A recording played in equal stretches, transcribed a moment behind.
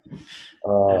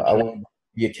I wanted to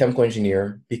be a chemical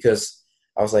engineer because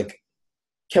I was like,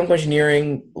 chemical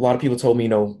engineering, a lot of people told me,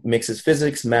 mixes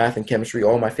physics, math, and chemistry,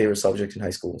 all my favorite subjects in high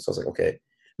school. So I was like, okay,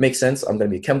 makes sense. I'm going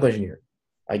to be a chemical engineer.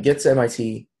 I get to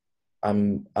MIT.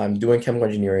 I'm doing chemical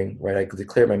engineering, right? I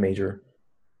declared my major.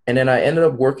 And then I ended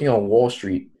up working on Wall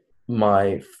Street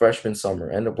my freshman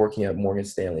summer. I ended up working at Morgan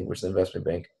Stanley, which is an investment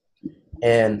bank.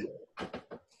 And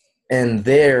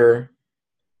there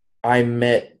I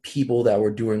met people that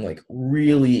were doing like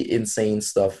really insane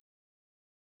stuff.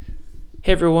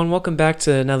 Hey everyone, welcome back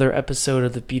to another episode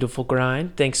of The Beautiful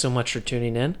Grind. Thanks so much for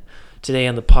tuning in. Today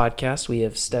on the podcast, we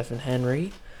have Stephen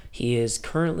Henry. He is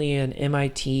currently an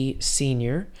MIT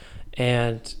senior,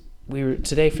 and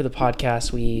today for the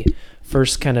podcast, we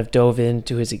first kind of dove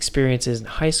into his experiences in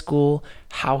high school,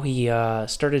 how he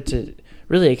started to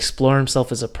really explore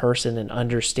himself as a person and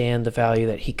understand the value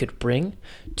that he could bring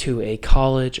to a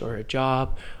college or a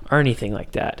job or anything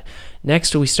like that.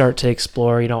 Next, we start to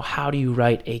explore, how do you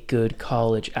write a good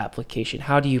college application?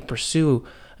 How do you pursue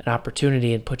an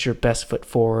opportunity and put your best foot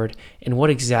forward? And what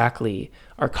exactly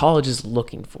are colleges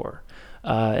looking for?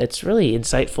 It's really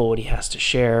insightful what he has to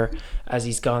share as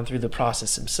he's gone through the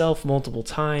process himself multiple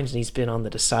times and he's been on the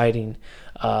deciding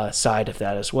side of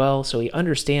that as well. So he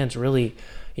understands really,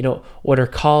 what are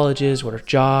colleges, what are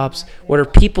jobs, what are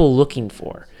people looking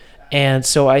for. And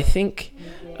so I think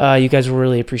you guys will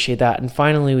really appreciate that. And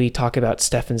finally, we talk about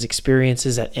Stefan's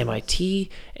experiences at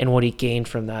MIT and what he gained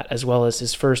from that, as well as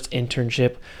his first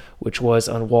internship, which was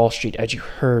on Wall Street, as you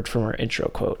heard from our intro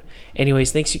quote.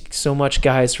 Anyways, thanks so much,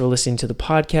 guys, for listening to the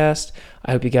podcast.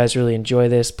 I hope you guys really enjoy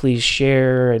this. Please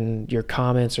share and your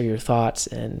comments or your thoughts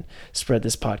and spread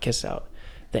this podcast out.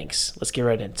 Thanks. Let's get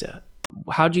right into it.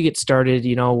 How'd you get started?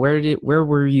 Where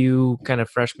were you kind of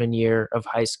freshman year of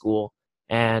high school,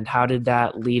 and how did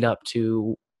that lead up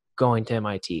to going to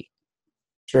MIT?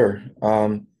 Sure.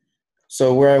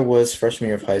 So where I was freshman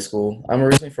year of high school, I'm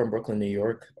originally from Brooklyn, New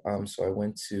York. So I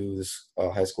went to this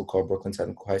high school called Brooklyn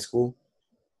Technical High School.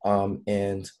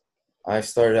 And I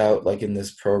started out like in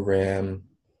this program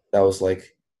that was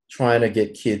like trying to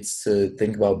get kids to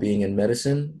think about being in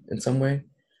medicine in some way.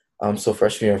 So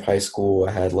freshman year of high school,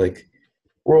 I had like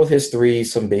world history,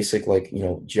 some basic like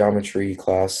geometry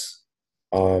class,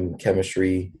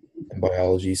 chemistry and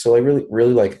biology. So like really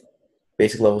really like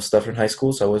basic level stuff in high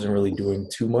school. So I wasn't really doing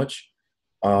too much.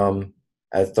 Um,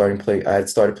 I had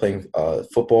started playing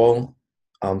football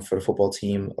for the football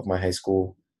team of my high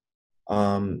school,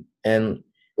 and it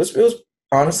was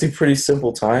honestly pretty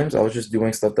simple times. I was just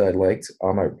doing stuff that I liked.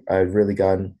 I had really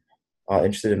gotten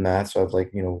interested in math, so I'd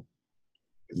like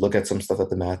look at some stuff that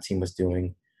the math team was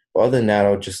doing. But other than that, I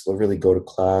would just really go to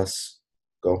class,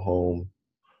 go home.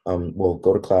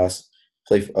 Go to class,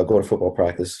 go to football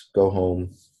practice, go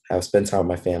home, have spend time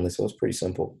with my family. So it was pretty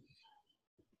simple.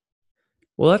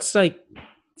 Well, that's like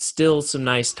still some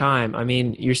nice time. I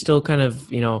mean, you're still kind of,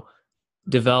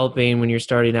 developing when you're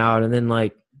starting out, and then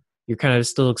like you're kind of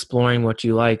still exploring what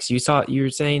you like. So you were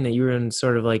saying that you were in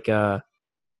sort of like a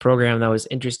program that was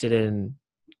interested in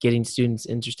getting students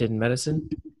interested in medicine.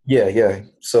 Yeah, yeah.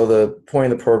 So the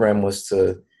point of the program was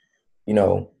to, you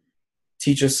know,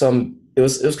 teach us some. It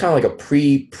was kind of like a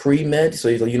pre med.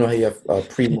 So how you have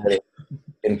pre med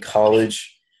in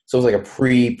college. So it was like a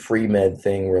pre med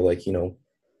thing where like you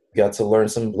got to learn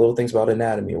some little things about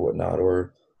anatomy or whatnot,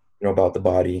 or about the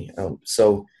body.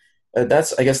 So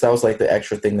that's I guess that was like the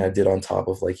extra thing that I did on top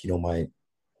of like my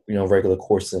regular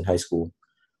courses in high school.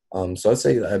 So I'd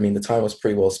say I mean the time was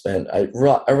pretty well spent. I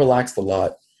relaxed a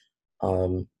lot,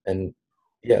 and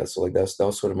yeah, so like that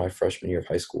was sort of my freshman year of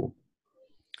high school.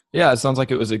 Yeah, it sounds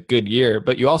like it was a good year,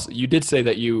 but you did say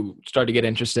that you started to get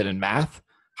interested in math.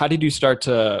 How did you start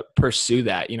to pursue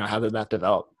that? How did that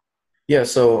develop? Yeah,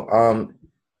 so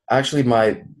actually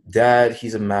my dad,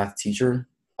 he's a math teacher.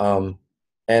 And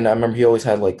I remember he always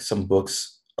had like some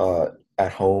books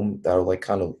at home that I would like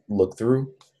kind of look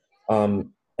through.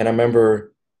 And I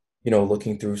remember,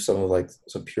 looking through some of like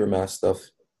some pure math stuff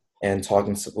and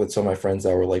talking with some of my friends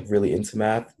that were like really into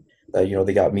math that,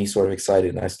 they got me sort of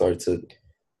excited and I started to,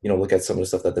 look at some of the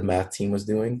stuff that the math team was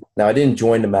doing. Now I didn't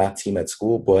join the math team at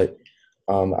school, but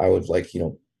I would like,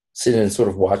 sit in and sort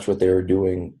of watch what they were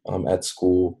doing at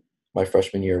school my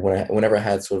freshman year whenever I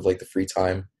had sort of like the free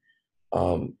time,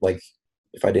 like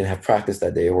if I didn't have practice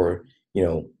that day or, you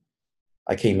know,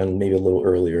 I came in maybe a little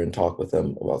earlier and talked with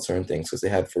them about certain things because they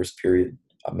had first period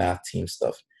math team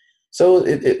stuff. So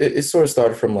it sort of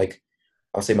started from like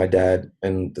I'll say my dad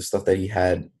and the stuff that he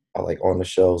had like on the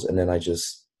shelves, and then I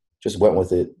just went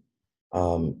with it.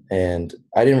 And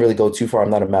I didn't really go too far. I'm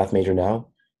not a math major now,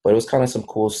 but it was kind of some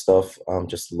cool stuff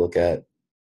just to look at.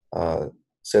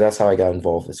 So that's how I got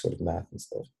involved with sort of math and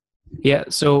stuff. Yeah.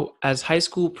 So as high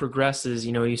school progresses,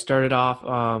 you started off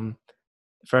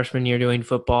freshman year doing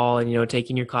football and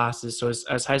taking your classes. So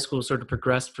as high school sort of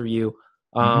progressed for you,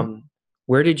 Hmm.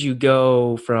 where did you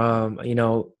go from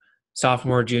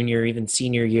sophomore, junior, even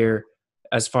senior year,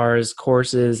 as far as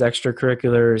courses,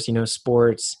 extracurriculars,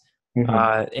 sports,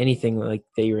 Hmm. anything like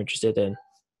that you're interested in?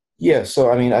 Yeah, so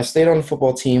I mean, I stayed on the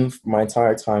football team my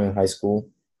entire time in high school.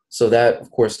 So that, of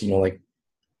course, like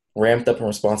ramped up in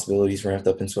responsibilities, ramped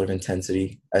up in sort of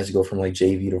intensity as you go from like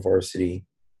JV to varsity,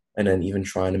 and then even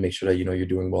trying to make sure that you're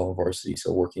doing well in varsity,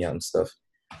 so working out and stuff.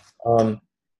 Um,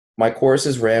 my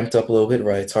courses ramped up a little bit,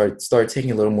 right? Started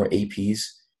taking a little more APs.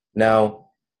 Now,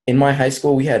 in my high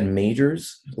school, we had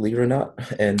majors, believe it or not,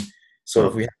 and sort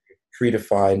of Oh, we had a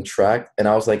predefined track, and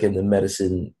I was like in the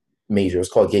medicine major. It was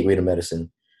called Gateway to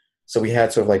Medicine. So we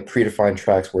had sort of like predefined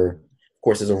tracks where, of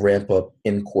course, there's a ramp up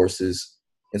in courses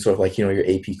and sort of like your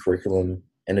AP curriculum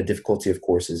and the difficulty of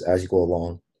courses as you go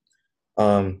along.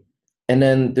 Um, and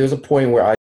then there's a point where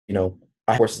I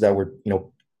had courses that were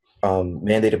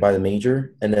mandated by the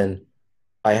major, and then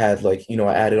I had I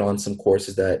added on some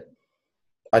courses that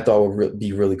I thought would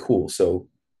be really cool. So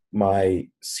my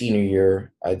senior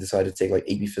year, I decided to take like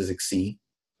AP Physics C,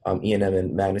 E&M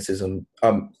and magnetism,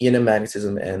 E&M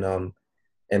magnetism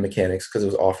and mechanics because it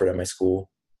was offered at my school.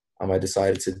 I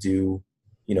decided to do,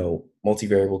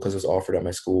 multivariable because it was offered at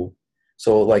my school.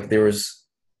 So like there was,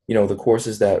 the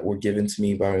courses that were given to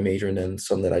me by my major and then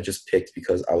some that I just picked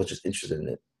because I was just interested in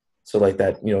it. So like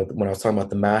that, when I was talking about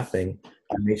the math thing,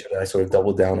 I made sure that I sort of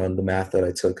doubled down on the math that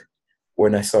I took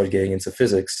when I started getting into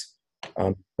physics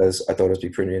because I thought it would be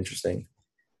pretty interesting.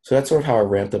 So that's sort of how I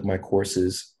ramped up my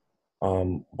courses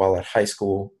while at high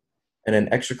school. And then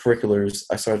extracurriculars,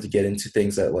 I started to get into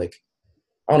things that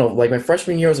I don't know, like my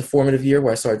freshman year was a formative year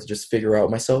where I started to just figure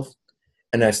out myself.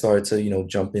 And I started to,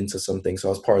 jump into something. So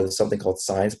I was part of something called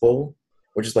Science Bowl,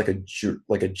 which is like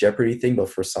a Jeopardy thing, but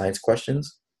for science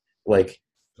questions. Like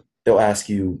they'll ask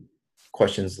you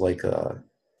questions like,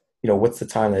 what's the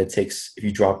time that it takes if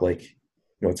you drop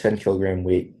 10 kilogram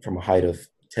weight from a height of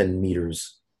 10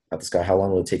 meters at the sky? How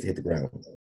long will it take to hit the ground?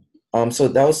 So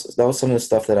that was some of the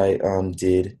stuff that I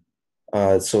did.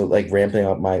 So like ramping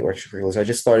up my extracurriculars, I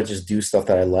just started to just do stuff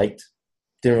that I liked.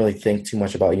 Didn't really think too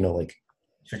much about like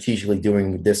strategically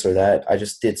doing this or that. I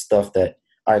just did stuff that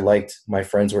I liked. My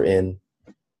friends were in,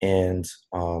 and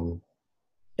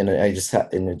and it just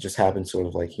happened sort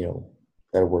of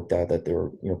that it worked out that there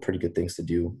were pretty good things to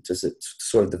do to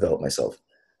sort of develop myself.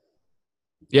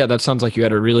 Yeah, that sounds like you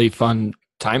had a really fun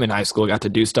time in high school. Got to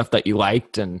do stuff that you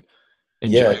liked and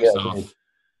enjoy Yeah, yeah, I did. yourself.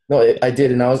 No, I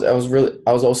did, and I was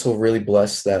also really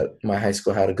blessed that my high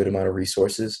school had a good amount of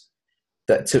resources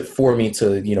for me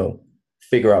to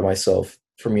figure out myself,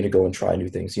 for me to go and try new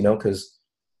things, because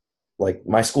like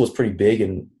my school is pretty big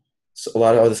and a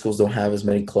lot of other schools don't have as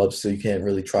many clubs, so you can't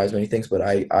really try as many things. But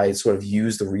I sort of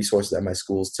use the resources at my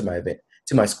schools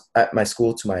at my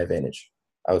school to my advantage,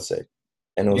 I would say,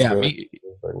 and it was Yeah, really me.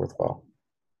 very worthwhile.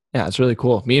 Yeah, it's really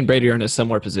cool. Me and Brady are in a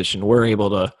similar position. We're able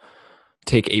to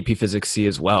take AP Physics C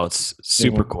as well. It's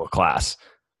super Hmm. cool class.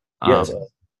 Yes. Um,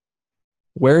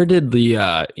 where did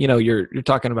the you're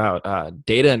talking about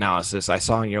data analysis? I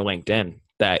saw on your LinkedIn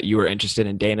that you were interested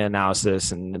in data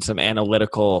analysis and some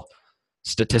analytical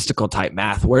statistical type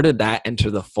math. Where did that enter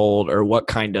the fold, or what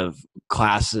kind of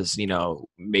classes made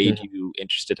Mhm. you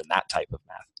interested in that type of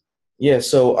math? Yeah.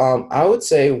 So I would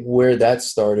say where that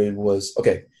started was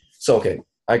okay. So okay,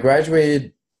 I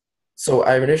graduated. So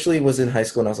I initially was in high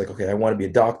school and I was like, okay, I want to be a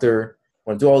doctor. I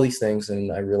want to do all these things,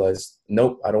 and I realized,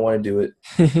 nope, I don't want to do it.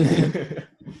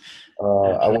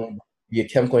 I want to be a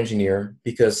chemical engineer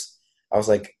because I was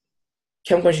like,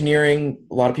 chemical engineering.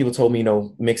 A lot of people told me,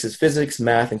 mixes physics,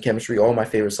 math, and chemistry, all my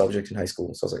favorite subjects in high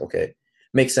school. So I was like, okay,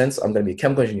 makes sense. I'm going to be a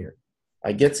chemical engineer.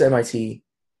 I get to MIT.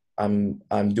 I'm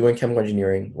doing chemical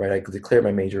engineering, right? I declared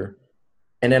my major,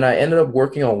 and then I ended up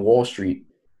working on Wall Street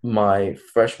my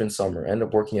freshman summer. I ended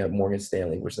up working at Morgan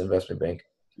Stanley, which is an investment bank,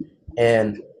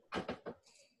 and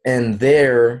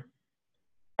there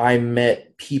I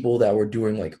met people that were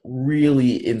doing like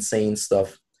really insane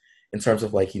stuff in terms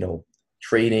of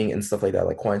trading and stuff like that,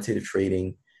 like quantitative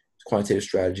trading, quantitative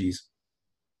strategies.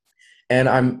 And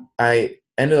I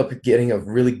ended up getting a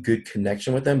really good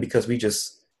connection with them because we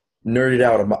just nerded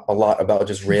out a lot about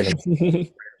just random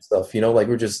stuff. Like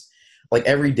we're just like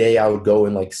every day I would go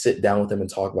and like sit down with them and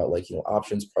talk about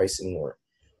options pricing or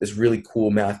this really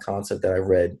cool math concept that I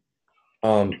read.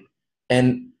 And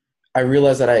I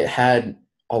realized that I had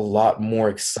a lot more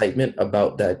excitement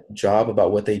about that job,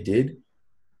 about what they did,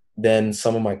 than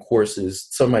some of my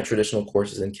traditional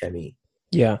courses in chemie.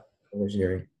 Yeah.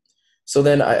 engineering. So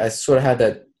then I sort of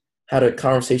had a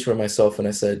conversation with myself, and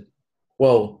I said,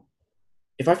 well,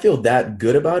 if I feel that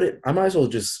good about it, I might as well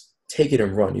just take it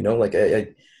and run. Like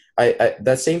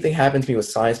that same thing happened to me with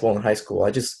science ball in high school.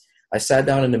 I sat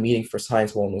down in a meeting for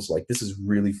science ball and was like, this is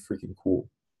really freaking cool.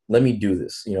 Let me do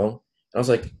this. And I was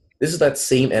like, this is that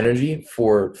same energy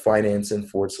for finance and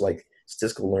for like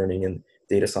statistical learning and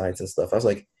data science and stuff. I was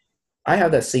like, I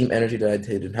have that same energy that I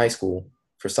did in high school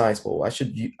for science bowl.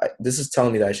 This is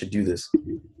telling me that I should do this.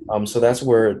 So that's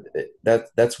where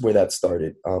that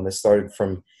started. It started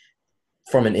from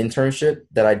an internship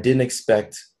that I didn't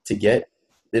expect to get,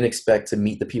 didn't expect to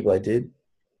meet the people I did,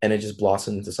 and it just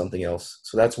blossomed into something else.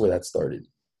 So that's where that started.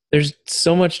 There's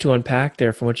so much to unpack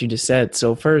there from what you just said.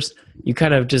 So first, you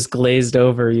kind of just glazed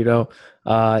over,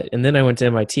 and then I went to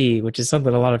MIT, which is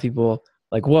something a lot of people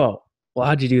like, whoa, well,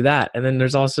 how'd you do that? And then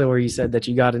there's also where you said that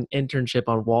you got an internship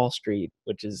on Wall Street,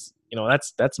 which is,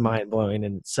 that's mind blowing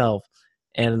in itself.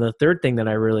 And the third thing that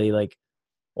I really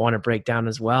want to break down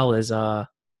as well is,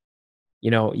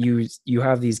 you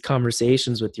have these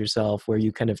conversations with yourself where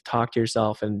you kind of talk to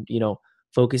yourself and,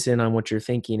 focus in on what you're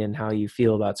thinking and how you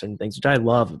feel about certain things, which I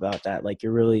love about that. Like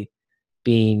you're really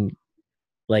being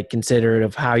considerate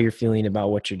of how you're feeling about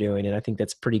what you're doing. And I think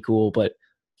that's pretty cool. But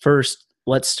first,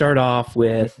 let's start off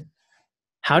with,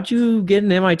 how'd you get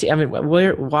an MIT? I mean,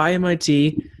 why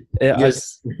MIT?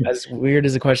 Yes. As weird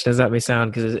as a question as that may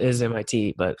sound, because it is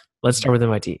MIT, but let's start with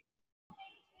MIT.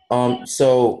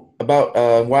 So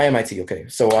about why MIT? Okay,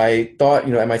 so I thought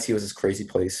MIT was this crazy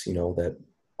place, that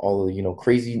all the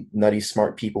crazy, nutty,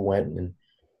 smart people went, and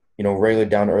regular,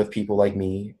 down to earth people like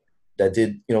me that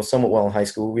did somewhat well in high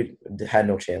school. We had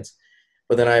no chance,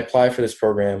 but then I applied for this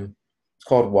program. It's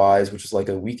called WISE, which is like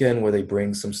a weekend where they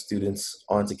bring some students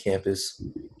onto campus,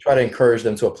 try to encourage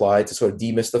them to apply to sort of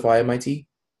demystify MIT.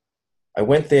 I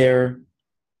went there.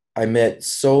 I met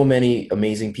so many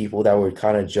amazing people that were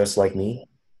kind of just like me.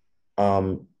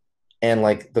 And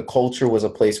the culture was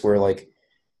a place where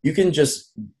you can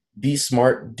just be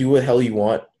smart, do what the hell you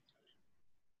want.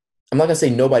 I'm not gonna say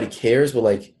nobody cares,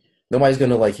 but nobody's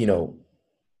gonna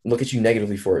look at you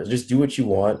negatively for it. Just do what you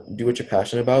want, do what you're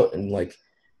passionate about, and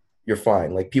you're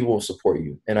fine. People will support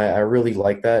you, and I really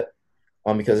like that.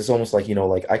 Because it's almost I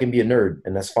can be a nerd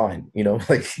and that's fine.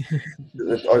 I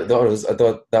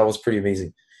thought that was pretty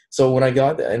amazing. So when I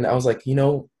got there, and I was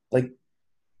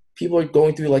people are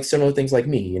going through similar things like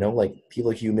me, people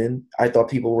are human. I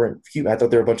thought people weren't human. I thought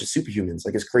they were a bunch of superhumans.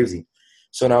 It's crazy.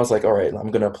 So then I was all right,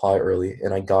 I'm going to apply early.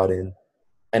 And I got in.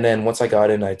 And then once I got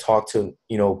in, I talked to,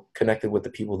 connected with the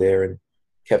people there and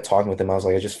kept talking with them. I was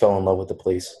I just fell in love with the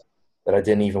place that I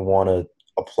didn't even want to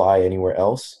apply anywhere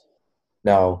else.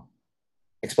 Now,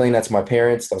 explaining that to my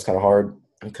parents, that was kind of hard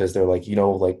because they're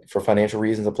for financial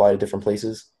reasons, apply to different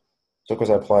places. So of course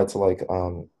I applied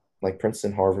to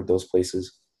Princeton, Harvard, those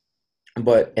places.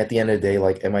 But at the end of the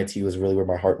day, MIT was really where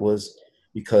my heart was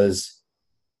because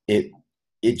I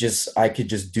could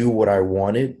just do what I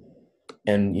wanted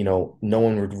and, no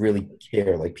one would really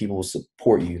care. People will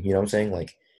support you, you know what I'm saying?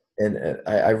 And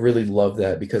I really love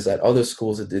that because at other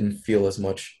schools, it didn't feel as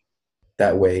much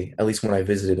that way, at least when I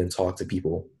visited and talked to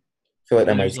people. I feel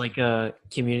There's MIT, a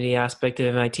community aspect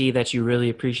of MIT that you really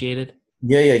appreciated.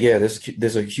 yeah.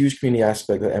 There's a huge community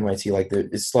aspect of MIT.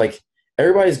 It's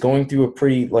everybody's going through a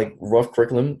pretty rough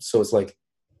curriculum. So it's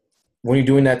when you're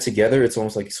doing that together, it's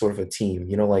almost sort of a team,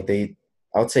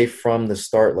 I would say from the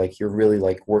start, you're really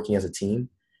working as a team.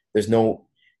 There's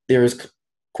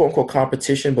quote unquote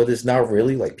competition, but it's not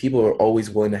really people are always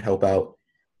willing to help out,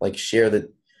 share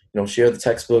the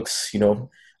textbooks,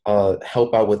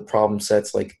 help out with problem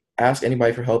sets, ask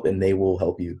anybody for help and they will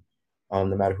help you, no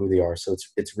matter who they are. So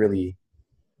it's really,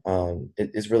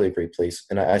 it's really a great place.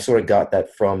 And I sort of got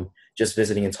that from just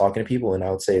visiting and talking to people. And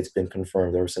I would say it's been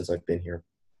confirmed ever since I've been here.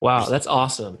 Wow, that's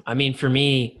awesome. I mean, for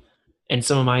me, in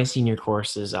some of my senior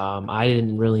courses, I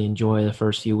didn't really enjoy the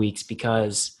first few weeks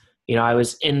because, I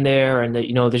was in there and,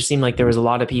 there seemed like there was a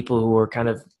lot of people who were kind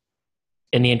of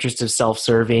in the interest of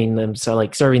self-serving them. So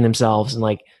serving themselves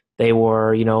and they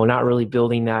were, not really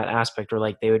building that aspect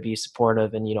where they would be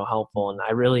supportive and, helpful. And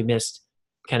I really missed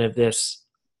kind of this,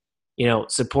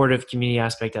 supportive community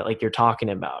aspect that you're talking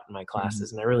about in my classes.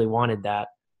 Mm-hmm. And I really wanted that.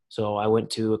 So I went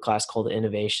to a class called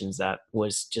Innovations that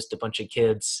was just a bunch of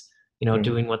kids, mm-hmm.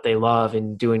 doing what they love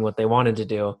and doing what they wanted to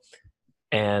do.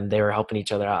 And they were helping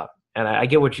each other out. And I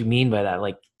get what you mean by that.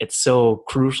 It's so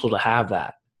crucial to have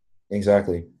that.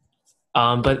 Exactly.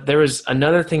 But there was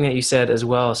another thing that you said as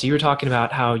well. So you were talking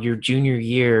about how your junior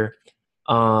year,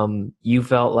 you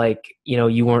felt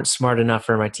you weren't smart enough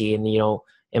for MIT and,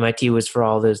 MIT was for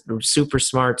all those super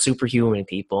smart, superhuman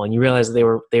people, and you realize they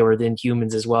were then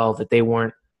humans as well, that they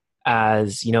weren't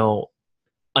as,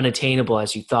 unattainable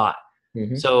as you thought.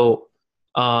 Mm-hmm. So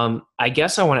I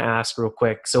guess I want to ask real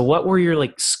quick. So what were your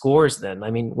like scores then?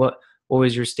 I mean, what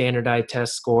was your standardized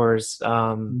test scores?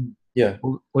 Yeah.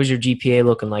 What was your GPA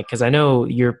looking like? Because I know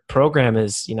your program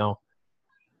is,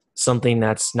 something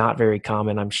that's not very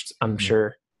common. I'm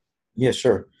sure. Yeah,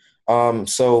 sure.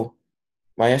 So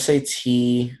my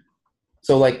SAT,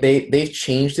 so like they've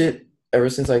changed it ever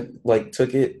since I like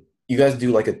took it. You guys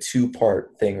do like a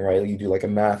two-part thing, right? You do like a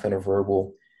math and a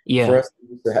verbal. For Yeah. us,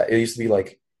 it used to be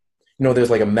like,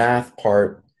 there's like a math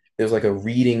part, there's like a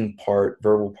reading part,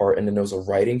 verbal part, and then there's a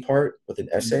writing part with an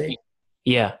essay.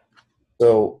 Yeah.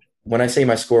 So when I say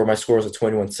my score was a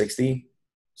 2160,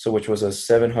 so which was a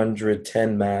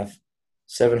 710 math,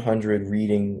 700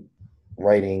 reading,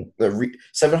 writing,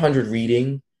 700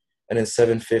 reading, and then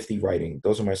 750 writing.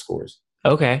 Those are my scores.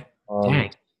 Okay. Um,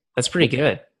 Dang. That's pretty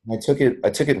good. I took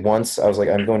it once. I was like,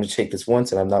 I'm going to take this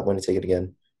once, and I'm not going to take it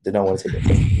again. Did not want to take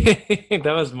it.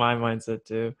 That was my mindset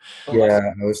too. Yeah,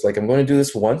 I was like, I'm going to do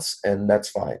this once, and that's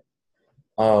fine.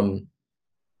 And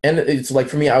it's like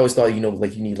for me, I always thought,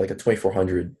 like you need like a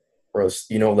 2400, or else,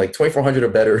 like 2400 or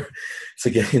better to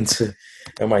get into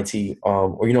MIT,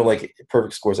 or like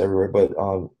perfect scores everywhere. But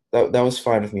that was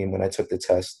fine with me when I took the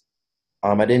test.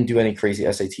 I didn't do any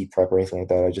crazy SAT prep or anything like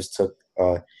that. I just took,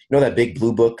 that big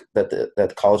blue book that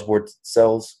the College Board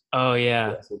sells. Oh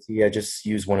yeah. SAT. I just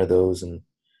used one of those and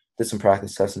did some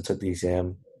practice tests and took the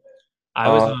exam. I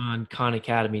was on Khan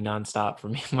Academy nonstop for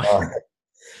me.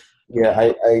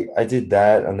 Yeah, I did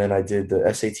that, and then I did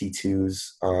the SAT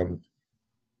 2s,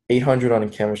 800 on the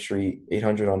chemistry,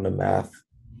 800 on the math,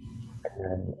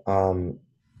 and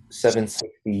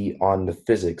 760 on the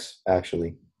physics,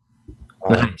 actually.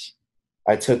 Nice.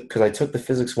 I took the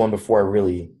physics one before I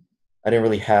didn't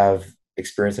really have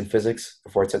experience in physics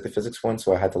before I took the physics one,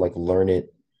 so I had to like learn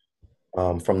it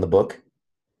from the book.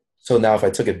 So now if I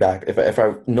took it back, if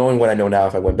I knowing what I know now,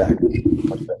 if I went back,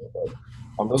 much better.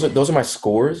 But, those are my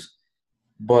scores.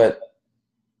 But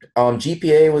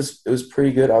GPA was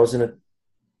pretty good. I'll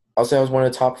say I was one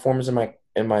of the top performers in my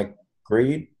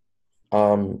grade.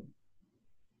 So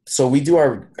how we do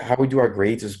our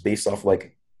grades is based off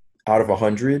like out of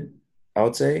 100, I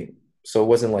would say. So it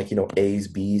wasn't like A's,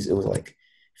 B's. It was like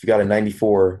if you got a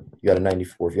 94, you got a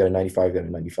 94. If you got a 95, you got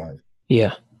a 95.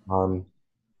 Yeah.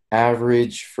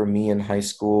 Average for me in high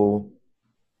school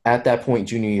at that point,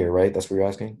 junior year, right? That's what you're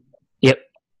asking? Yep.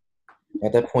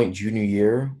 At that point, junior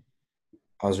year,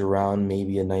 I was around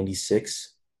maybe a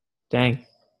 96. Dang.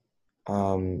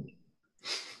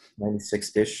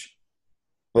 96-ish.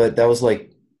 But that was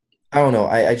like, I don't know.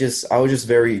 I was just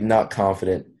very not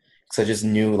confident because I just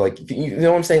knew, like, you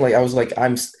know what I'm saying? Like, I was like,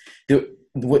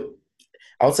 what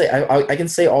I would say, I can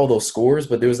say all those scores,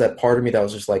 but there was that part of me that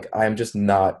was just like, I'm just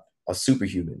not a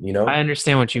superhuman, I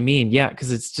understand what you mean. Yeah,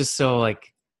 because it's just so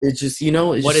like, it's just,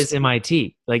 what is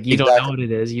MIT? Like, you Exactly. don't know what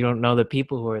it is. You don't know the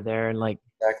people who are there, and like,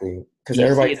 Exactly. Because you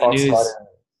everybody see in the talks about news. it.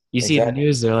 You see in the Exactly.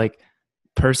 news, they're like,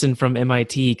 person from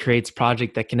MIT creates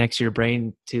project that connects your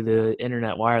brain to the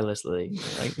internet wirelessly.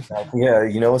 Like, Yeah,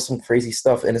 it's some crazy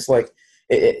stuff. And it's like,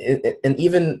 and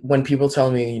even when people tell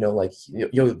me, like,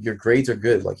 your grades are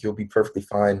good, like, you'll be perfectly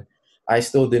fine. I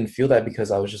still didn't feel that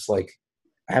because I was just like,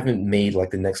 I haven't made like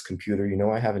the next computer,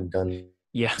 I haven't done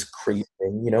yeah, this crazy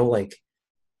thing, like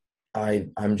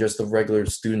I'm just a regular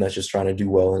student that's just trying to do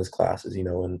well in his classes,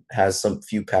 and has some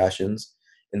few passions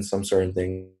in some certain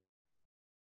thing.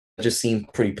 It just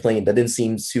seemed pretty plain. That didn't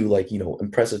seem too like,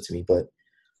 impressive to me, but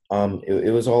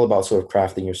it was all about sort of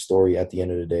crafting your story at the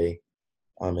end of the day.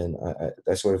 And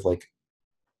I sort of like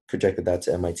projected that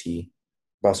to MIT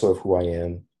about sort of who I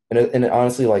am. And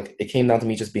honestly, like, it came down to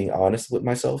me just being honest with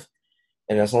myself.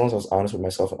 And as long as I was honest with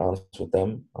myself and honest with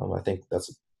them, I think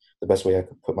that's the best way I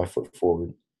could put my foot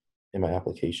forward in my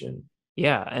application.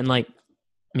 yeah, and like,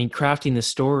 I mean, crafting the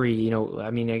story.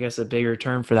 I mean, I guess a bigger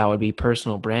term for that would be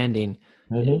personal branding.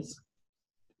 Mm-hmm. Is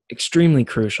extremely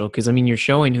crucial because I mean, you're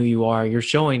showing who you are. You're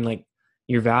showing like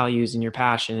your values and your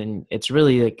passion, and it's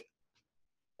really like,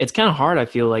 it's kind of hard, I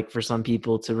feel like, for some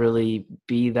people to really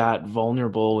be that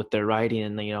vulnerable with their writing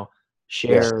and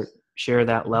share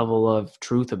that level of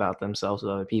truth about themselves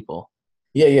with other people.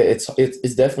 Yeah,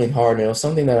 it's definitely hard. And it was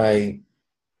something that I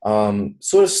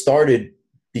sort of started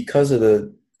because of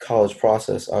the college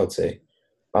process, I would say.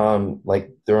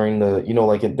 Like during the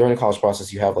during the college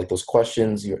process, you have like those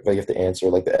questions you have to answer,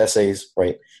 like the essays,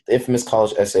 right? The infamous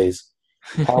college essays.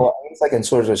 How I guess I can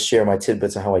sort of just share my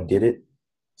tidbits of how I did it.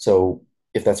 So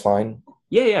if that's fine.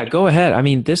 Yeah, go ahead. I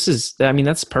mean,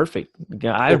 that's perfect.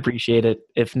 Yeah, I appreciate it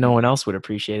if no one else would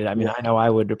appreciate it. I mean, Yeah. I know I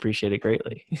would appreciate it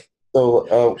greatly.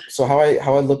 So how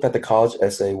I looked at the college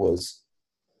essay was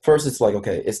first it's like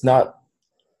okay, it's not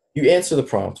you answer the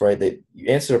prompt, right? You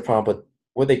answer the prompt, but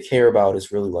what they care about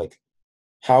is really like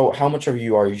how much of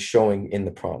you are you showing in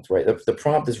the prompt, right? The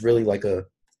prompt is really like a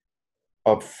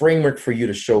framework for you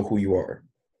to show who you are,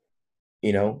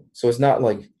 you know? So it's not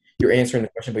like you're answering the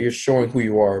question, but you're showing who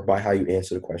you are by how you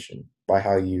answer the question, by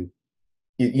how you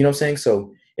know what I'm saying?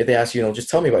 So if they ask you, just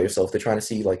tell me about yourself, they're trying to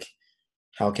see like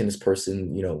how can this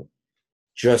person,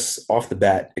 just off the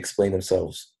bat explain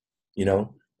themselves,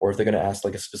 or if they're going to ask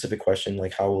like a specific question,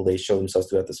 like how will they show themselves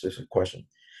throughout the specific question.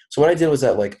 So what I did was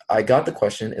that like I got the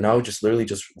question and I would just literally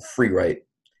just free write.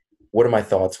 What are my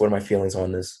thoughts? What are my feelings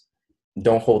on this?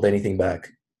 Don't hold anything back.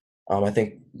 I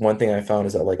think one thing I found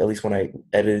is that like at least when I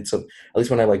edited some, at least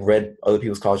when I like read other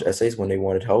people's college essays when they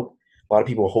wanted help, a lot of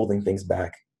people were holding things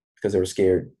back because they were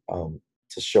scared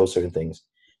to show certain things.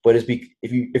 But if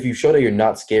you show that you're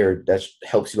not scared, that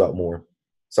helps you out more.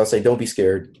 So I'll say don't be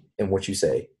scared in what you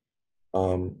say.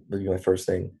 Would be my first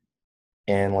thing.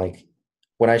 And like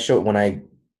when I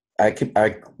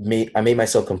made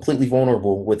myself completely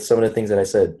vulnerable with some of the things that I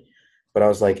said, but I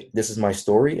was like, this is my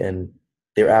story, and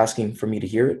they're asking for me to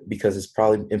hear it because it's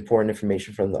probably important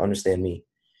information for them to understand me.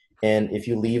 And if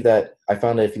you leave that, I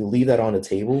found that if you leave that on the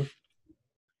table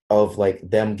of like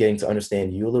them getting to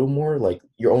understand you a little more, like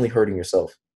you're only hurting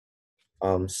yourself.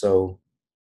 So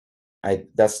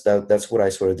that's what I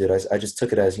sort of did. I just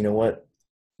took it as you know what,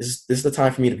 this is the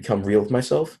time for me to become real with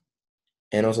myself,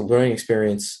 and it was a learning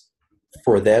experience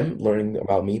for them, learning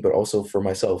about me, but also for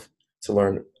myself to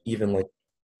learn even like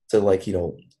to like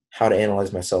how to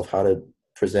analyze myself, how to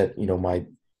present my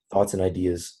thoughts and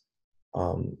ideas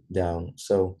down.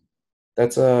 So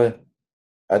that's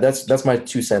that's my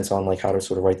 2 cents on like how to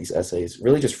sort of write these essays.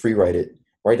 Really, just free write it,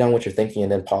 write down what you're thinking,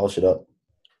 and then polish it up,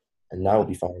 and that will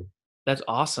be fine. That's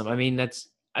awesome. I mean,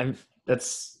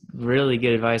 that's really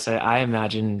good advice. I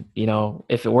imagine,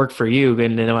 if it worked for you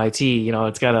getting an MIT,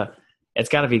 it's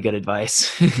gotta be good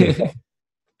advice. Yeah.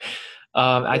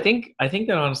 I think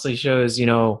that honestly shows,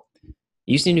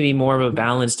 you seem to be more of a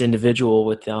balanced individual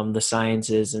with the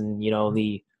sciences and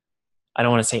the I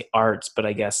don't want to say arts, but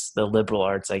I guess the liberal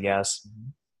arts, I guess,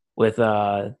 with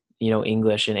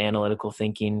English and analytical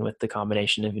thinking with the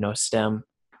combination of STEM.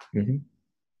 Hmm.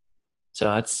 So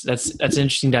that's an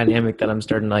interesting dynamic that I'm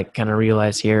starting to like kind of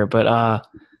realize here. But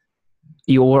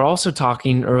you were also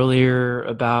talking earlier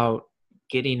about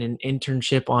getting an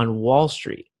internship on Wall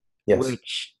Street, Yes.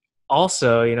 which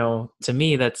also, to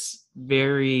me, that's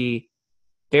very,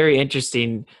 very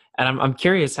interesting. And I'm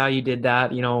curious how you did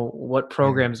that. What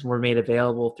programs were made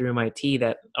available through MIT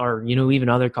that are, even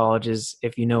other colleges,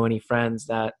 if you know any friends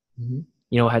that, Hmm.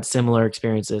 had similar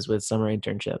experiences with summer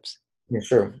internships. Yeah,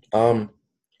 sure.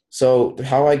 So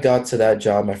how I got to that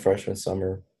job my freshman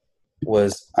summer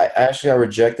was I got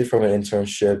rejected from an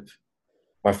internship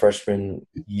my freshman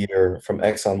year from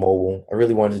ExxonMobil. I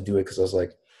really wanted to do it because I was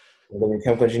like, well, being a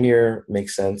chemical engineer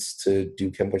makes sense to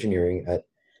do chemical engineering at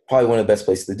probably one of the best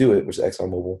places to do it, which is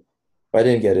ExxonMobil. But I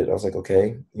didn't get it. I was like,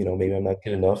 okay, maybe I'm not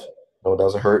good enough. That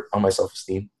was a hurt on my self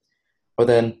esteem. But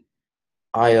then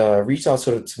I reached out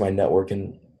sort of to my network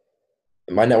and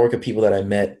my network of people that I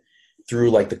met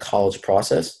through like the college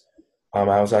process. I'm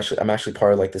actually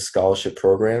part of like the scholarship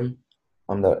program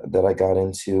that I got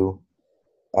into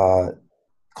uh,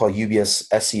 called UBS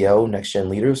SEO Next Gen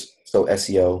Leaders. So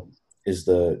SEO is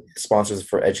the sponsors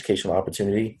for educational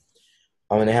opportunity.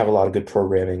 And they have a lot of good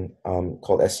programming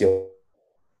called SEO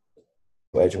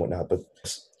Edge and whatnot. But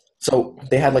so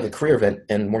they had like a career event,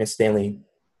 and Morgan Stanley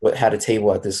had a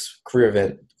table at this career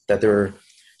event that they were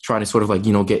trying to sort of like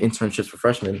get internships for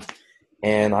freshmen.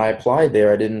 And I applied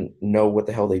there. I didn't know what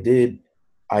the hell they did.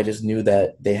 I just knew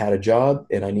that they had a job,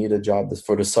 and I needed a job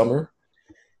for the summer.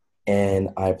 And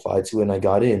I applied to it, and I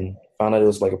got in. Found out it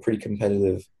was like a pretty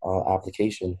competitive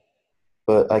application,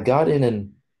 but I got in,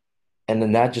 and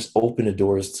then that just opened the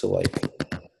doors to like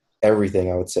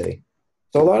everything. I would say.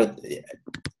 So a lot of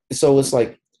so it's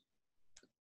like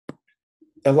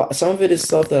a lot. Some of it is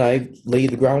stuff that I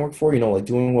laid the groundwork for. Like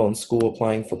doing well in school,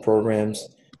 applying for programs,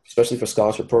 especially for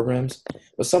scholarship programs.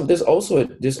 But there's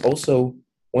also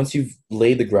once you've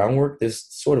laid the groundwork, there's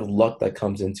sort of luck that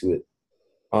comes into it.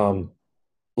 Um,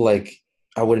 like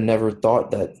I would have never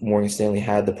thought that Morgan Stanley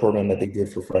had the program that they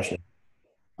did for freshmen.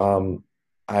 Um,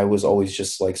 I was always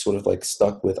just like sort of like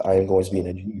stuck with I am going to be an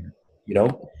engineer, you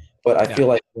know. But I Yeah. feel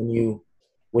like when you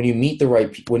meet the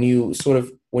right when you sort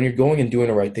of when you're going and doing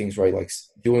the right things, right, like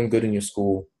doing good in your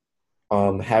school,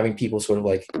 having people sort of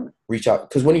like reach out,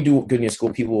 because when you do good in your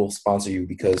school, people will sponsor you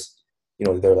because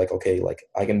they're like, okay, like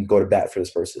I can go to bat for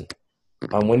this person.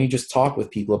 When you just talk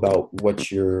with people about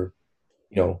what you're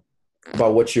you know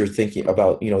about what you're thinking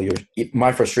about,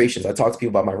 my frustrations. I talk to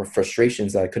people about my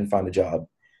frustrations that I couldn't find a job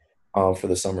for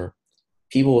the summer.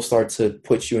 People will start to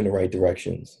put you in the right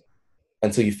directions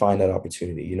until you find that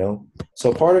opportunity.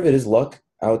 So part of it is luck,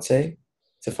 I would say,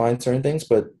 to find certain things,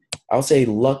 but I would say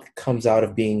luck comes out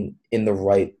of being in the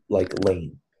right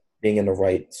lane, being in the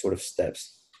right sort of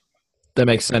steps. That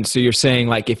makes sense. So you're saying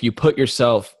like if you put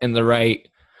yourself in the right,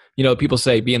 people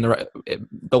say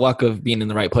the luck of being in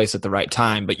the right place at the right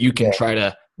time, but you can try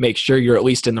to make sure you're at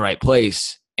least in the right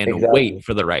place and wait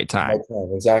for the right time.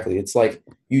 Exactly. It's like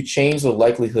you change the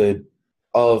likelihood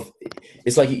of,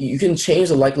 it's like you can change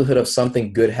the likelihood of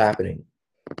something good happening.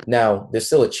 Now, there's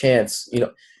still a chance,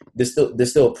 there's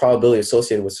still a probability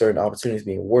associated with certain opportunities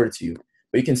being awarded to you,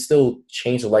 but you can still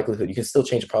change the likelihood. You can still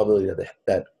change the probability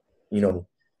that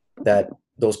that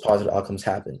those positive outcomes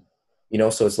happen.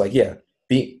 So it's like,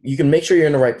 you can make sure you're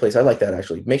in the right place. I like that,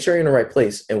 actually. Make sure you're in the right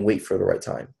place and wait for the right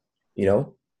time.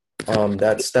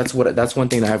 That's one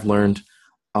thing that I've learned.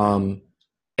 And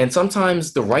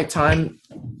sometimes the right time,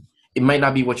 it might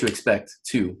not be what you expect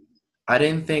too. I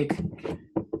didn't think,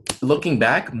 looking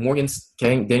back,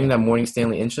 getting that Morgan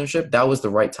Stanley internship, that was the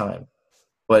right time.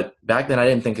 But back then I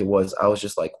didn't think it was. I was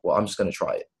just like, well, I'm just going to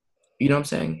try it. You know what I'm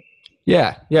saying?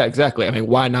 Yeah, exactly. I mean,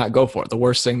 why not go for it? The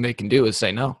worst thing they can do is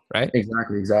say no, right?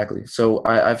 Exactly. So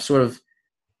I've sort of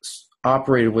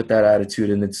operated with that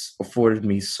attitude, and it's afforded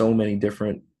me so many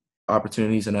different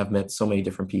opportunities, and I've met so many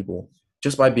different people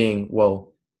just by being,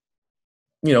 well,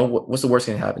 what's the worst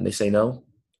thing to happen? They say no.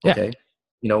 Yeah. Okay.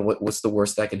 What's the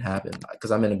worst that can happen?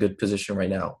 Because I'm in a good position right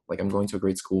now. Like, I'm going to a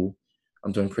great school.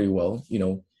 I'm doing pretty well.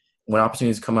 When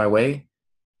opportunities come my way,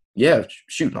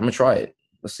 shoot, I'm going to try it.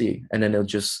 Let's see. And then it'll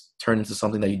just turn into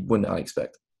something that you would not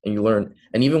expect. And you learn.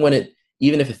 And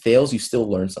even if it fails, you still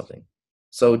learn something.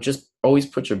 So just always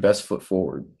put your best foot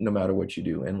forward, no matter what you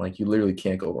do. And you literally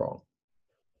can't go wrong.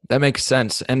 That makes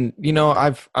sense. And,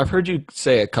 I've heard you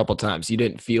say a couple times, you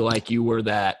didn't feel like you were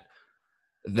that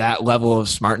level of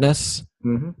smartness.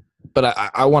 Mm-hmm. But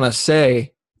I want to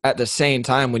say at the same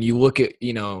time, when you look at,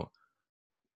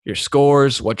 your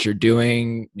scores, what you're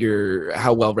doing,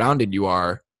 how well-rounded you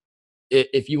are,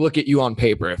 if you look at you on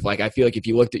paper, I feel like if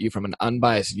you looked at you from an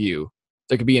unbiased view,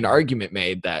 there could be an argument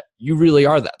made that you really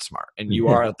are that smart and you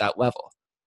are at that level.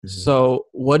 Mm-hmm. So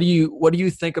what do you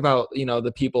think about,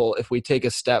 the people, if we take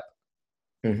a step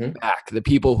back, the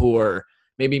people who are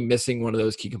maybe missing one of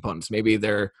those key components, maybe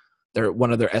they're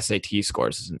one of their SAT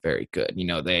scores isn't very good.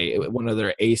 One of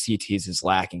their ACTs is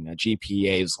lacking. A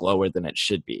GPA is lower than it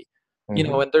should be.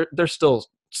 Mm-hmm. And they're still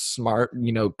smart,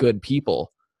 good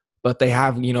people, but they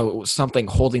have, something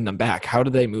holding them back. How do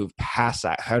they move past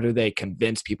that? How do they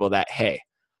convince people that, hey,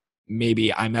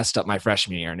 maybe I messed up my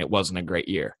freshman year and it wasn't a great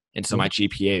year, and so my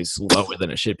GPA is lower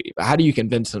than it should be? But how do you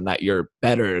convince them that you're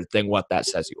better than what that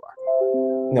says you are?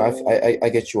 No, I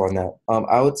get you on that.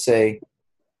 I would say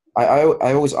I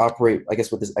always operate, I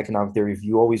guess, with this economic theory of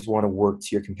you always want to work to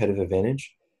your competitive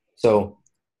advantage. So,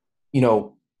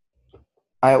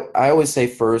 I always say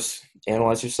first,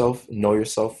 analyze yourself, know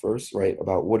yourself first, right?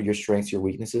 About what are your strengths, your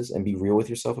weaknesses, and be real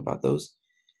with yourself about those.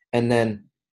 And then,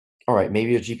 all right,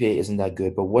 maybe your GPA isn't that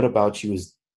good, but what about you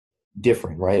is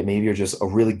different, right? Maybe you're just a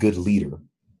really good leader,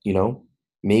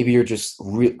 maybe you're just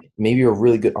maybe you're a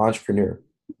really good entrepreneur,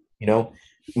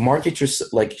 market your,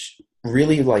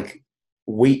 really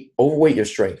overweight your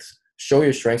strengths, show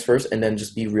your strengths first, and then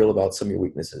just be real about some of your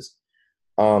weaknesses.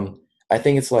 I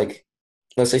think it's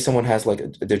let's say someone has their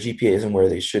GPA isn't where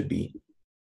they should be.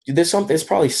 There's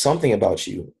probably something about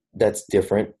you that's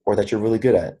different or that you're really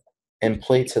good at, and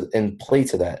play to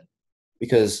that,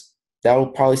 because that will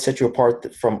probably set you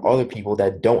apart from other people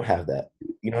that don't have that.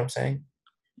 You know what I'm saying?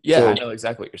 Yeah, so, I know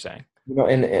exactly what you're saying.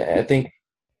 And I think,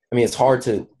 it's hard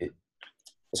to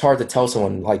tell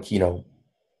someone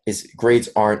his grades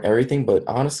aren't everything, but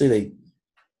honestly, they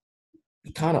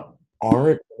kind of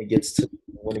aren't when it gets to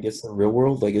the real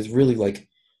world. It's really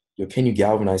can you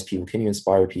galvanize people? Can you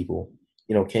inspire people?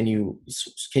 Can you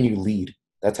lead?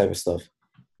 That type of stuff.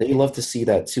 They love to see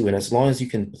that too. And as long as you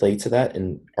can play to that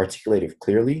and articulate it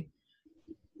clearly,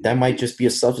 that might just be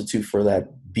a substitute for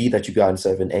that B that you got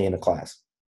instead of an A in a class.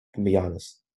 To be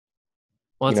honest.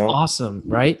 Well, it's awesome,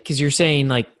 right? Because you're saying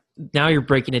now you're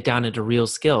breaking it down into real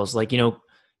skills.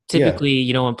 Typically,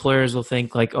 employers will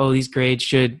think oh, these grades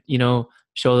should,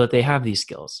 show that they have these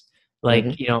skills.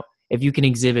 If you can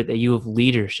exhibit that you have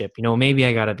leadership, maybe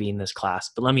I got to be in this class,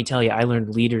 but let me tell you, I learned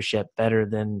leadership better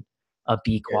than a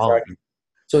B quality. Exactly.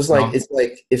 So it's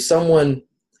like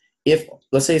if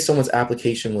let's say someone's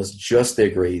application was just their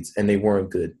grades and they weren't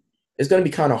good, it's going to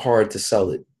be kind of hard to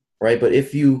sell it, right? But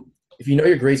if you know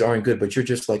your grades aren't good, but you're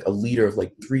just like a leader of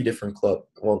like 3 different club,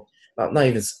 well, not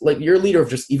even like you're a leader of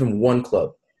just even one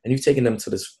club, and you've taken them to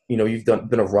this, you've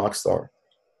been a rock star.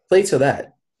 Play to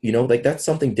that, like that's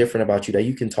something different about you that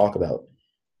you can talk about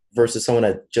versus someone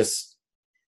that just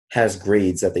has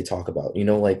grades that they talk about.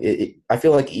 Like I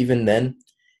feel like even then,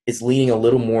 it's leaning a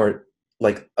little more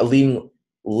like leaning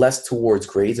less towards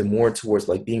grades and more towards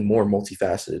like being more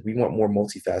multifaceted. We want more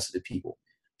multifaceted people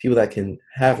that can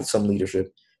have some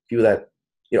leadership, people that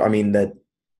that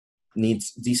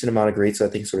needs decent amount of grades so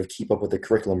that they can sort of keep up with the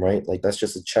curriculum, right? Like that's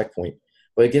just a checkpoint.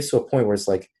 But it gets to a point where it's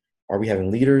like, are we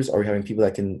having leaders? Are we having people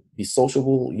that can be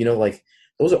sociable? Like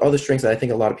those are other strengths that I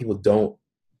think a lot of people don't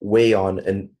weigh on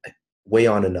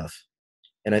enough.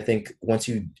 And I think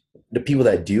the people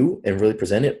that do and really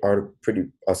present it are pretty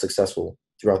successful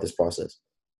throughout this process.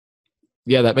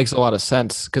 Yeah, that makes a lot of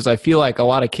sense because I feel like a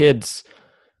lot of kids,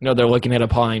 they're looking at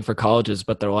applying for colleges,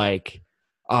 but they're like,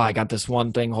 oh, I got this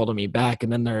one thing holding me back.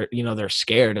 And then they're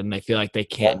scared and they feel like they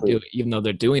can't do it, even though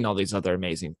they're doing all these other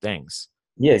amazing things.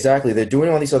 Yeah, exactly. They're doing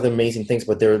all these other amazing things,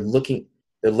 but they're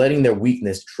letting their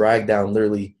weakness drag down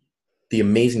literally the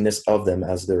amazingness of them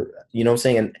as they're, what I'm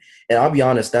saying? And I'll be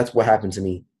honest, that's what happened to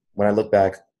me when I look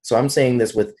back. So I'm saying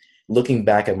this with looking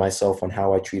back at myself on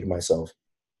how I treated myself.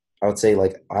 I would say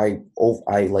like I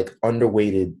like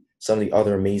underweighted some of the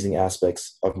other amazing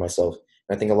aspects of myself.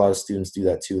 And I think a lot of students do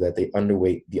that too, that they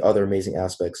underweight the other amazing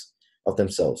aspects of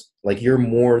themselves. Like you're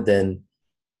more than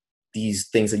these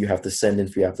things that you have to send in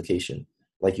for your application.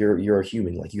 Like you're a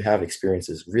human, like you have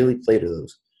experiences. Really play to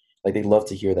those. Like they love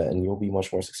to hear that, and you'll be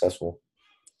much more successful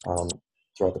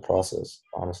throughout the process,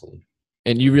 honestly.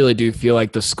 And you really do feel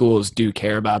like the schools do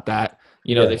care about that.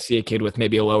 They see a kid with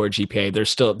maybe a lower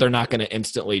GPA. They're not going to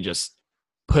instantly just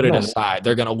put it aside.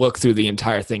 They're going to look through the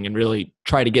entire thing and really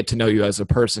try to get to know you as a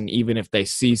person, even if they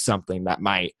see something that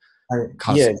might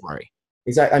cause some worry.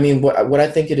 Exactly. I mean, what I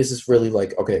think it is really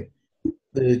like, okay,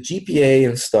 the GPA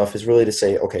and stuff is really to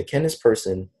say, okay, can this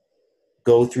person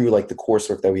go through like the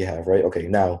coursework that we have, right? Okay,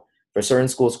 now for certain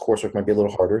schools, coursework might be a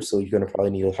little harder, so you're going to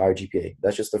probably need a higher GPA.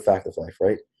 That's just a fact of life,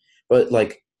 right? But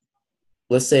like,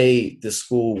 let's say the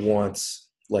school wants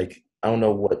like, I don't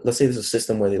know what, let's say there's a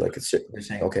system where they're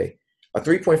saying, okay, a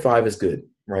 3.5 is good,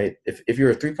 right? If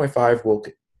you're a 3.5, we'll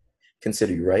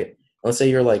consider you, right? Let's say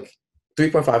you're like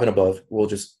 3.5 and above,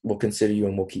 we'll consider you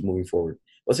and we'll keep moving forward.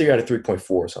 Let's say you're at a 3.4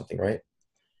 or something, right?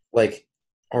 Like,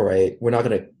 all right,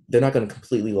 they're not gonna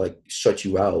completely like shut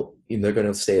you out. They're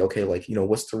gonna say, okay, like,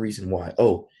 what's the reason why?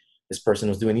 Oh, this person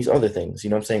was doing these other things.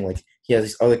 What I'm saying? Like he has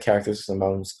these other characteristics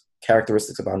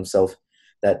about himself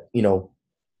that,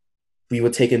 we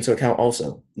would take into account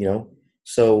also,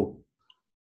 So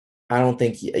I don't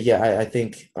think, I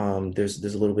think there's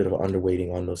a little bit of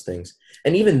underweighting on those things.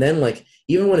 And even then, like,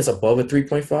 even when it's above a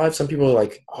 3.5, some people are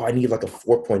like, oh, I need like a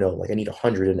 4.0, like I need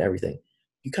 100 and everything.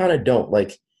 You kind of don't.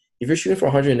 Like, if you're shooting for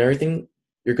 100 and everything,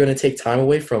 you're going to take time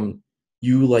away from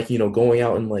you, like, going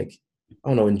out and like, I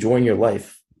don't know, enjoying your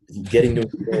life, getting to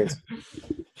experience.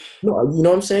 No, you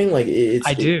know what I'm saying? Like,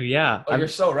 I do, yeah. Oh, you're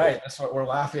so right. That's what we're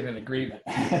laughing in agreement.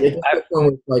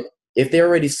 Like, if they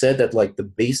already said that, like, the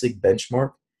basic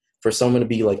benchmark for someone to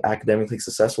be like academically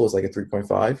successful is like a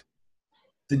 3.5,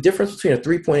 the difference between a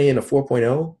 3.8 and a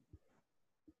 4.0,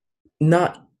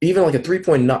 not even like a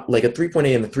 3.8 and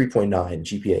a 3.9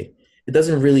 GPA, it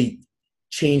doesn't really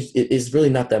change. It is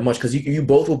really not that much because you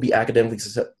both will be academically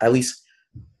at least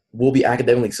will be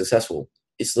academically successful.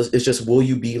 It's just, will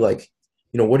you be like,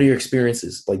 what are your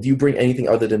experiences? Like, do you bring anything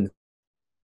other to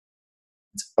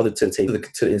the table,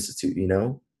 to the institute?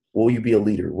 Will you be a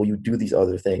leader? Will you do these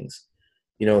other things?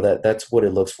 That's what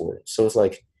it looks for. So it's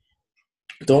like,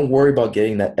 don't worry about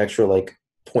getting that extra like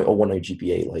 0.01 on your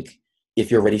GPA. Like,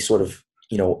 if you're already sort of,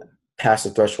 past the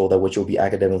threshold at which you'll be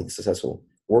academically successful,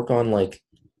 work on like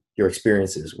your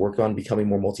experiences, work on becoming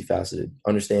more multifaceted,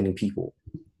 understanding people.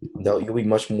 You'll be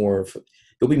much more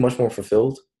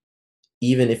fulfilled,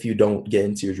 even if you don't get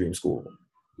into your dream school.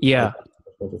 Yeah.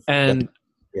 And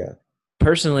yeah,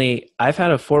 personally, I've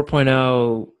had a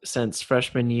 4.0 since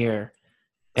freshman year.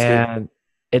 And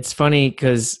it's funny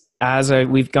because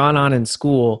we've gone on in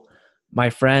school, my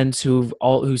friends who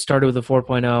started with a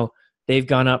 4.0, they've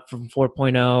gone up from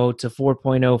 4.0 to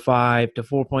 4.05 to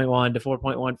 4.1 to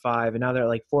 4.15, and now they're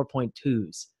like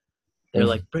 4.2s. They're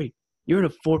like, "Bray, you're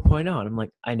at a 4.0." And I'm like,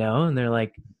 "I know." And they're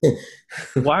like,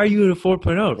 "Why are you at a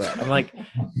 4.0, bro?" I'm like,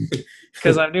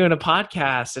 "Because I'm doing a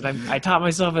podcast and I taught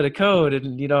myself how to code,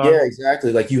 and Yeah,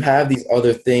 exactly. Like, you have these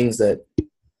other things that,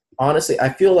 honestly, I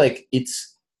feel like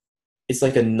it's it's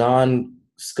like a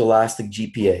non-scholastic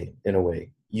GPA in a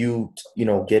way. You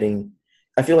know, getting,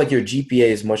 I feel like your GPA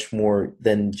is much more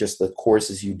than just the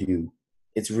courses you do.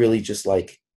 It's really just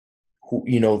like who,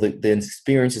 you know, the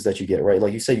experiences that you get, right?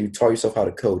 Like you said, you taught yourself how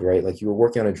to code, right? Like you were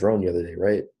working on a drone the other day,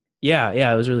 right? Yeah,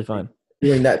 it was really fun.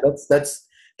 Doing that,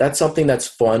 that's something that's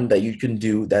fun that you can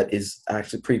do that is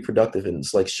actually pretty productive, and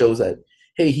it's like shows that,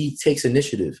 hey, he takes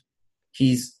initiative.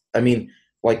 I mean,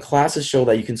 like classes show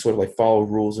that you can sort of like follow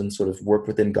rules and sort of work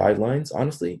within guidelines,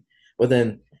 honestly. But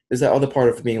then there's that other part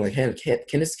of being like, hey,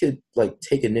 can this kid like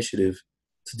take initiative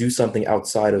to do something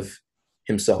outside of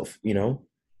himself, you know?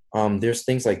 There's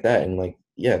things like that, and like,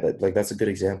 yeah, that's a good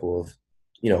example of,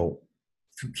 you know,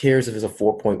 who cares if it's a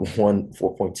 4.1,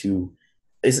 4.2?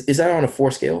 Is that on a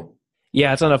 4 scale?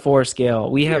 Yeah, it's on a 4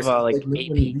 scale. We have Yes, it's like like no AP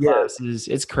one, yeah. classes.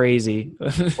 It's crazy.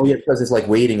 Oh yeah, because it's like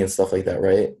waiting and stuff like that,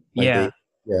 right? Like Yeah.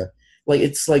 yeah, like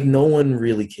it's like no one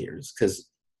really cares because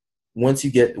once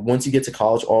you get to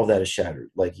college, all of that is shattered.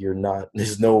 Like you're not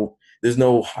there's no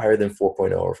higher than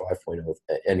 4.0 or 5.0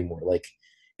 anymore. Like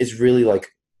it's really like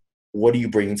what are you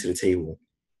bringing to the table?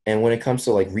 And when it comes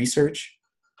to like research,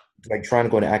 like trying to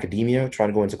go into academia, trying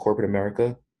to go into corporate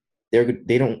America, they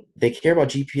care about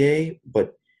GPA,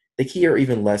 but they care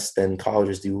even less than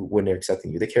colleges do when they're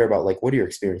accepting you. They care about like what are your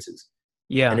experiences,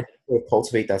 and Yeah. if you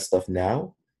cultivate that stuff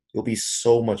now, you'll be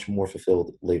so much more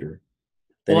fulfilled later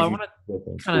than Well, I if you want to work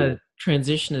in kind of school.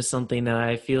 transition to something that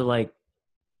I feel like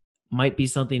might be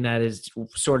something that is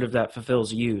sort of that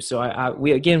fulfills you. So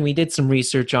we did some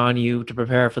research on you to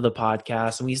prepare for the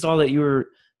podcast, and we saw that you were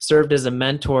served as a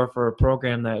mentor for a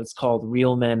program that was called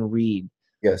Real Men Read.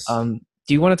 Yes.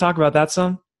 Do you want to talk about that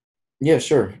some? Yeah,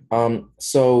 sure.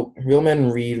 So Real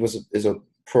Men Read is a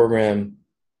program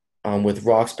with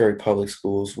Roxbury Public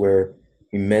Schools where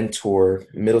we mentor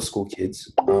middle school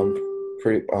kids,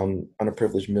 pretty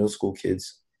underprivileged middle school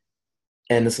kids,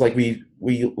 and it's like we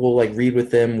will like read with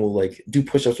them, we'll like do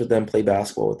push-ups with them, play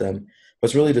basketball with them, but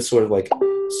it's really to sort of like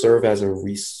serve as a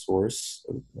resource.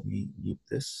 Oh, let me mute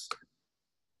this.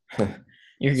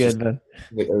 You're It's just good, man.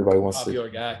 like everybody wants to. Popular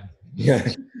guy. Yeah,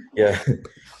 yeah.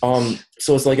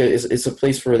 So it's like it's a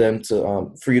place for them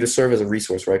to for you to serve as a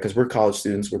resource, right? Because we're college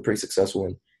students, we're pretty successful,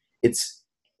 and it's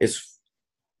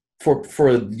for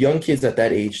young kids at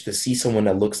that age to see someone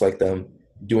that looks like them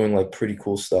doing like pretty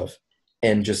cool stuff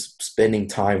and just spending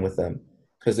time with them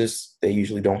because this they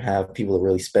usually don't have people that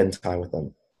really spend time with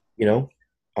them, you know.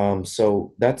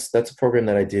 So that's a program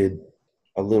that I did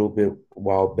a little bit a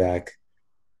while back.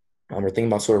 We're thinking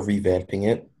about sort of revamping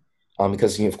it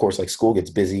because you know, of course like school gets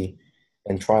busy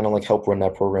and trying to like help run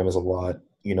that program is a lot,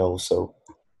 you know. So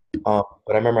but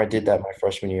I remember I did that my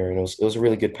freshman year, and it was a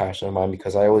really good passion of mine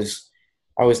because I always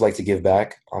like to give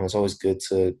back. It's always good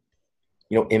to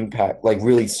impact, like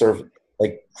really serve,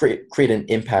 like create an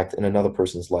impact in another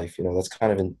person's life. That's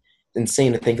kind of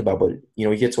insane to think about, but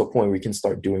you get to a point where you can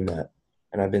start doing that.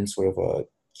 And I've been sort of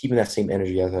keeping that same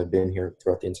energy as I've been here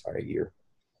throughout the entire year.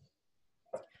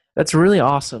 That's really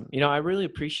awesome. I really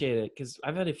appreciate it because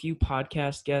I've had a few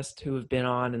podcast guests who have been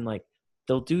on and like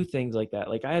they'll do things like that.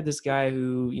 Like I had this guy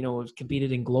who, was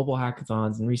competed in global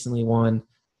hackathons and recently won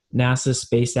NASA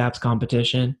space apps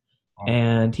competition.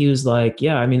 And he was like,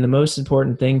 yeah, I mean, the most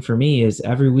important thing for me is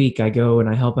every week I go and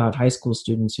I help out high school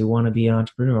students who want to be an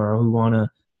entrepreneur or who want to,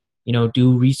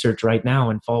 do research right now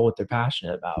and follow what they're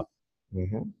passionate about.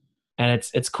 Mm-hmm. And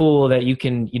it's cool that you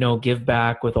can, give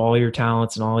back with all your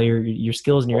talents and all your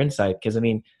skills and your insight. Because I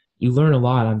mean, you learn a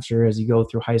lot, I'm sure, as you go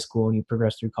through high school and you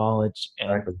progress through college, and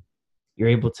Exactly. you're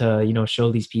able to,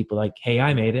 show these people like, hey,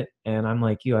 I made it, and I'm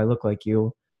like you, I look like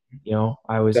you,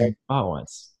 I was in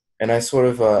once. And I sort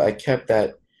of I kept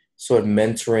that sort of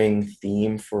mentoring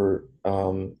theme for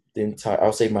the entire,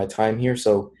 I'll say, my time here.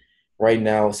 So right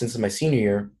now, since it's my senior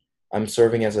year, I'm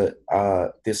serving as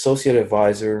the associate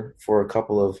advisor for a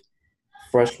couple of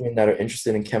freshmen that are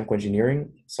interested in chemical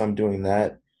engineering. So I'm doing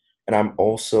that. And I'm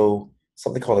also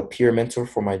something called a peer mentor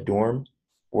for my dorm,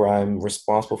 where I'm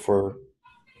responsible for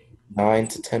 9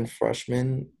 to 10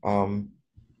 freshmen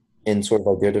in sort of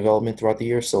like their development throughout the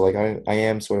year. So like I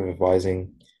am sort of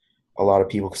advising a lot of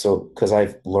people. So because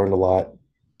I've learned a lot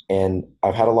and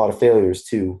I've had a lot of failures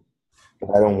too,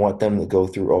 but I don't want them to go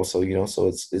through also. So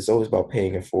it's always about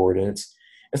paying it forward, and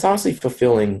it's honestly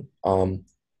fulfilling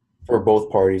for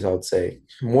both parties, I would say,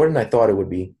 more than I thought it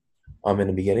would be in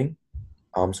the beginning,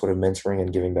 sort of mentoring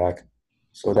and giving back.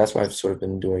 So that's why I've sort of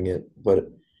been doing it. But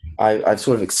I've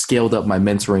sort of scaled up my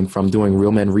mentoring from doing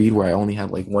Real Men Read, where I only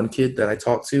had like one kid that I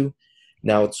talked to.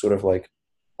 Now it's sort of like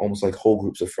almost like whole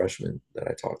groups of freshmen that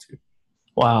I talk to.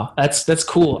 Wow, that's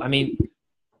cool. I mean,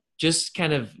 just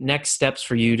kind of next steps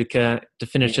for you to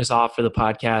finish this off for the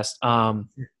podcast.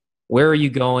 Where are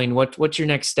you going? What's your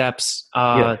next steps?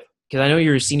 Yeah. Because I know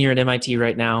you're a senior at MIT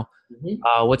right now.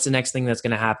 Mhm. What's the next thing that's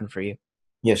going to happen for you?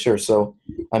 Yeah, sure. So,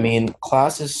 I mean,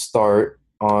 classes start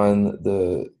on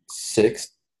the 6th.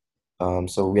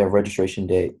 So we have registration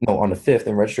day. No, on the 5th,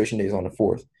 and registration day is on the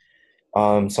 4th.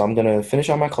 So I'm gonna finish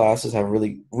all my classes. Have a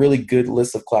really, really good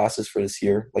list of classes for this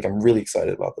year. Like I'm really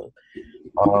excited about them.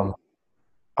 Um,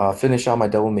 finish out my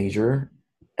double major,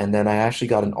 and then I actually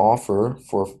got an offer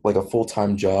for like a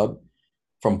full-time job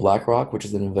from BlackRock, which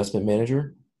is an investment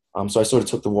manager. So I sort of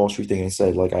took the Wall Street thing and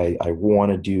said like I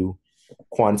want to do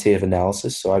quantitative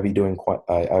analysis. So I'd be doing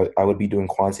I would be doing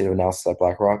quantitative analysis at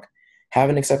BlackRock.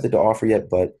 Haven't accepted the offer yet,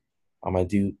 but I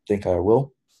do think I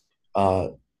will. Uh,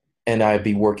 and I'd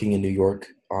be working in New York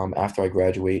after I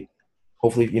graduate.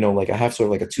 Hopefully, like I have sort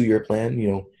of like a 2-year plan.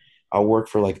 I'll work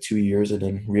for like 2 years and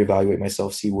then reevaluate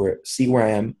myself, see where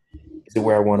I am, is it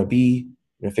where I want to be,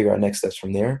 and figure out next steps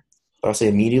from there. But I'll say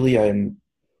immediately I'm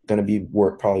going to be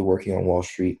probably working on Wall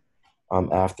Street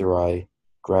after I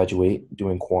graduate,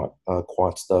 doing quant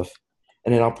stuff,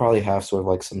 and then I'll probably have sort of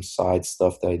like some side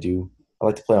stuff that I do. I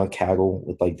like to play on Kaggle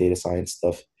with like data science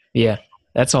stuff. Yeah,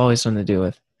 that's always something to do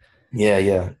with. Yeah,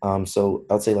 yeah. So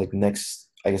I'd say like next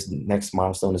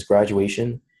milestone is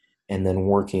graduation, and then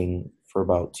working for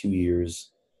about 2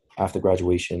 years after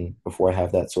graduation before I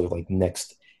have that sort of like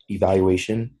next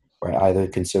evaluation where I either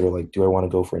consider like, do I want to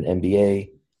go for an MBA,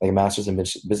 like a master's in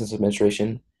business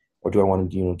administration, or do I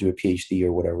want to do a PhD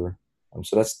or whatever.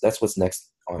 So that's what's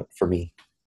next for me.